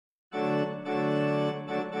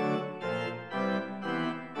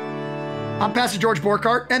I'm Pastor George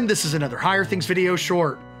Borkart, and this is another Higher Things video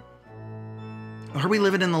short. Are we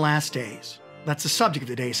living in the last days? That's the subject of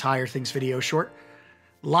today's Higher Things video short.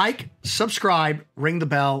 Like, subscribe, ring the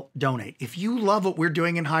bell, donate. If you love what we're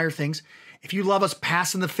doing in Higher Things, if you love us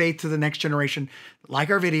passing the faith to the next generation, like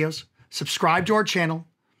our videos, subscribe to our channel,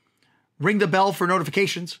 ring the bell for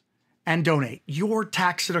notifications, and donate. Your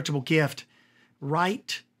tax-deductible gift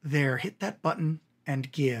right there. Hit that button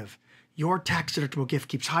and give. Your tax-deductible gift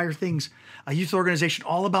keeps Higher Things, a youth organization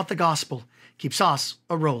all about the gospel, keeps us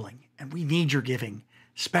a-rolling. And we need your giving,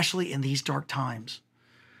 especially in these dark times.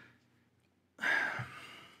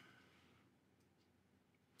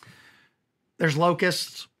 There's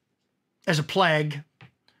locusts. There's a plague.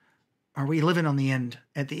 Are we living on the end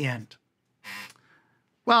at the end?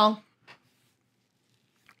 Well,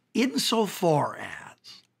 insofar as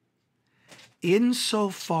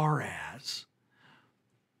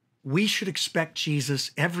we should expect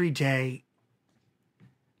Jesus every day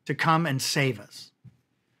to come and save us.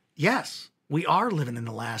 Yes, we are living in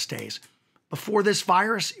the last days. Before this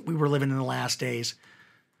virus, we were living in the last days.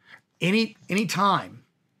 Any time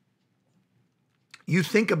you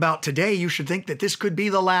think about today, you should think that this could be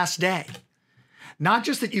the last day. Not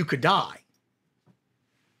just that you could die.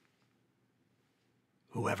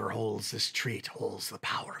 Whoever holds this treat holds the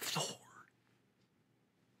power of Thor.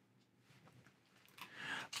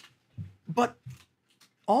 But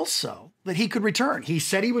also that he could return. He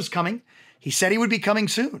said he was coming. He said he would be coming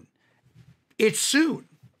soon. It's soon.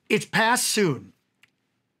 It's past soon.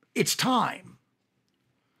 It's time.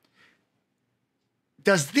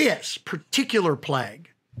 Does this particular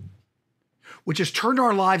plague, which has turned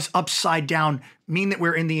our lives upside down, mean that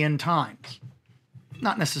we're in the end times?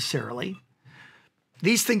 Not necessarily.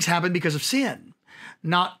 These things happen because of sin.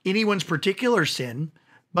 Not anyone's particular sin,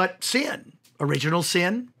 but sin. Original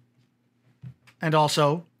sin. And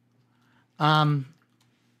also, our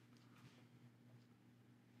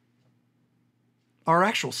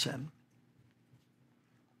actual sin.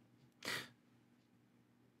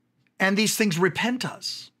 And these things repent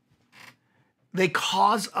us. They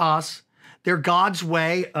cause us, they're God's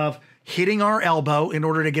way of hitting our elbow in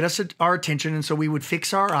order to get us our attention, and so we would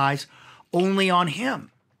fix our eyes only on Him.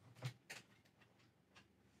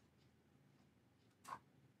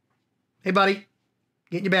 Hey, buddy,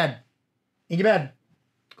 get in your bed. In your bed.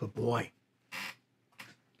 Good boy.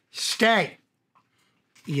 Stay.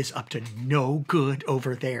 He is up to no good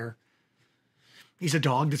over there. He's a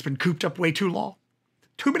dog that's been cooped up way too long.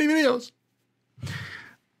 Too many videos.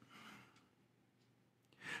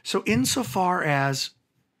 So insofar as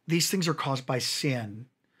these things are caused by sin,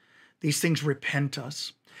 these things repent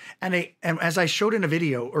us. And as I showed in a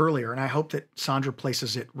video earlier, and I hope that Sandra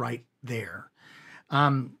places it right there,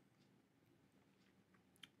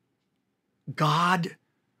 God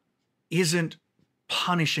isn't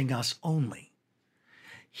punishing us only.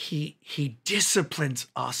 He disciplines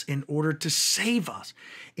us in order to save us,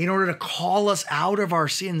 in order to call us out of our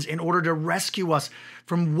sins, in order to rescue us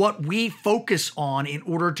from what we focus on, in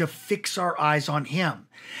order to fix our eyes on Him.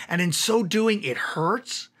 And in so doing, it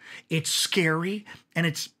hurts, it's scary,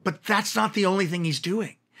 but that's not the only thing He's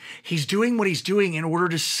doing. He's doing what He's doing in order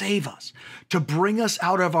to save us, to bring us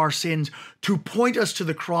out of our sins, to point us to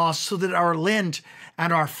the cross so that our Lent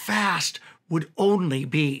and our fast would only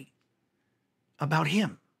be about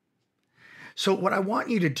Him. So what I want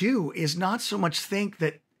you to do is not so much think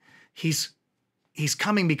that He's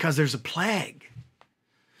coming because there's a plague.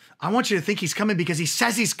 I want you to think He's coming because He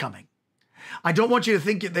says He's coming. I don't want you to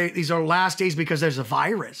think these are last days because there's a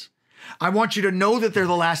virus. I want you to know that they're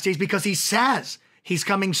the last days because He says He's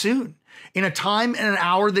coming soon, in a time and an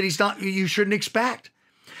hour that you shouldn't expect.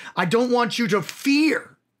 I don't want you to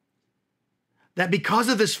fear that because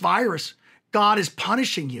of this virus, God is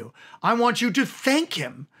punishing you. I want you to thank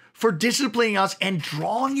Him for disciplining us and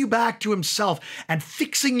drawing you back to Himself and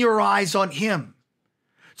fixing your eyes on Him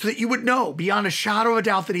so that you would know beyond a shadow of a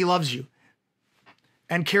doubt that He loves you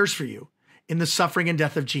and cares for you in the suffering and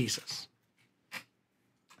death of Jesus.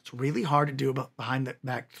 It's really hard to do behind the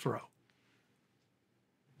back throw.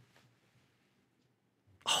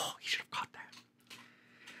 Oh, you should have caught that.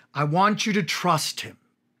 I want you to trust Him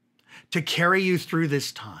to carry you through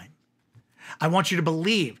this time. I want you to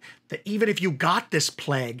believe that even if you got this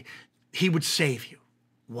plague, He would save you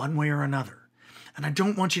one way or another. And I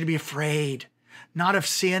don't want you to be afraid, not of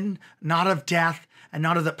sin, not of death, and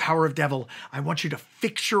not of the power of devil. I want you to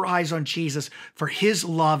fix your eyes on Jesus, for His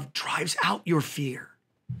love drives out your fear.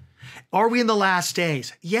 Are we in the last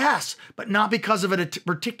days? Yes, but not because of a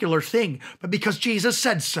particular thing, but because Jesus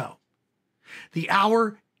said so. The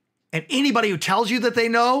hour, and anybody who tells you that they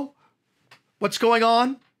know what's going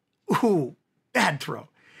on, Ooh, bad throw.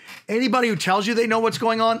 Anybody who tells you they know what's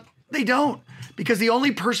going on, they don't. Because the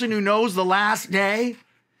only person who knows the last day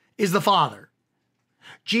is the Father.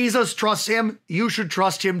 Jesus trusts him. You should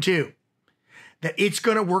trust him too. That it's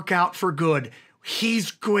going to work out for good.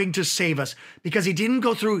 He's going to save us because he didn't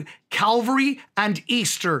go through Calvary and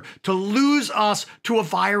Easter to lose us to a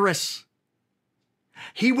virus.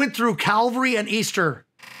 He went through Calvary and Easter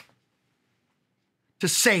to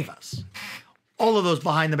save us. All of those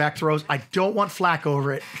behind the back throws, I don't want flack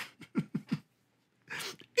over it.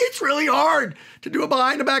 It's really hard to do a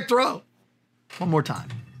behind the back throw. One more time.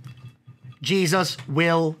 Jesus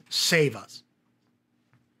will save us.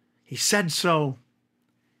 He said so.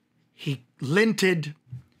 He linted.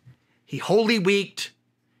 He Holy Weeked.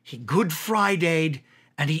 He Good Friday'd.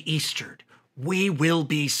 And he Eastered. We will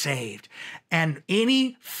be saved. And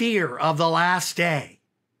any fear of the last day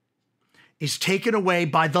is taken away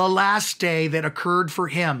by the last day that occurred for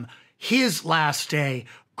him. His last day,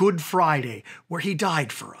 Good Friday, where he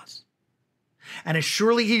died for us. And as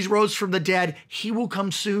surely he rose from the dead, he will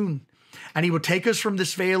come soon. And he will take us from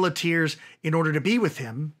this vale of tears in order to be with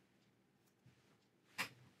him.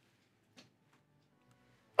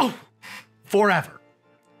 Oh, forever.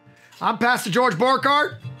 I'm Pastor George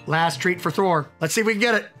Borkart. Last treat for Thor. Let's see if we can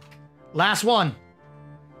get it. Last one.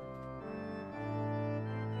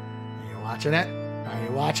 Are you watching it? Are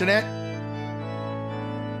you watching it?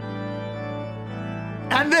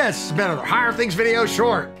 And this has been another Higher Things video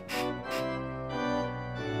short.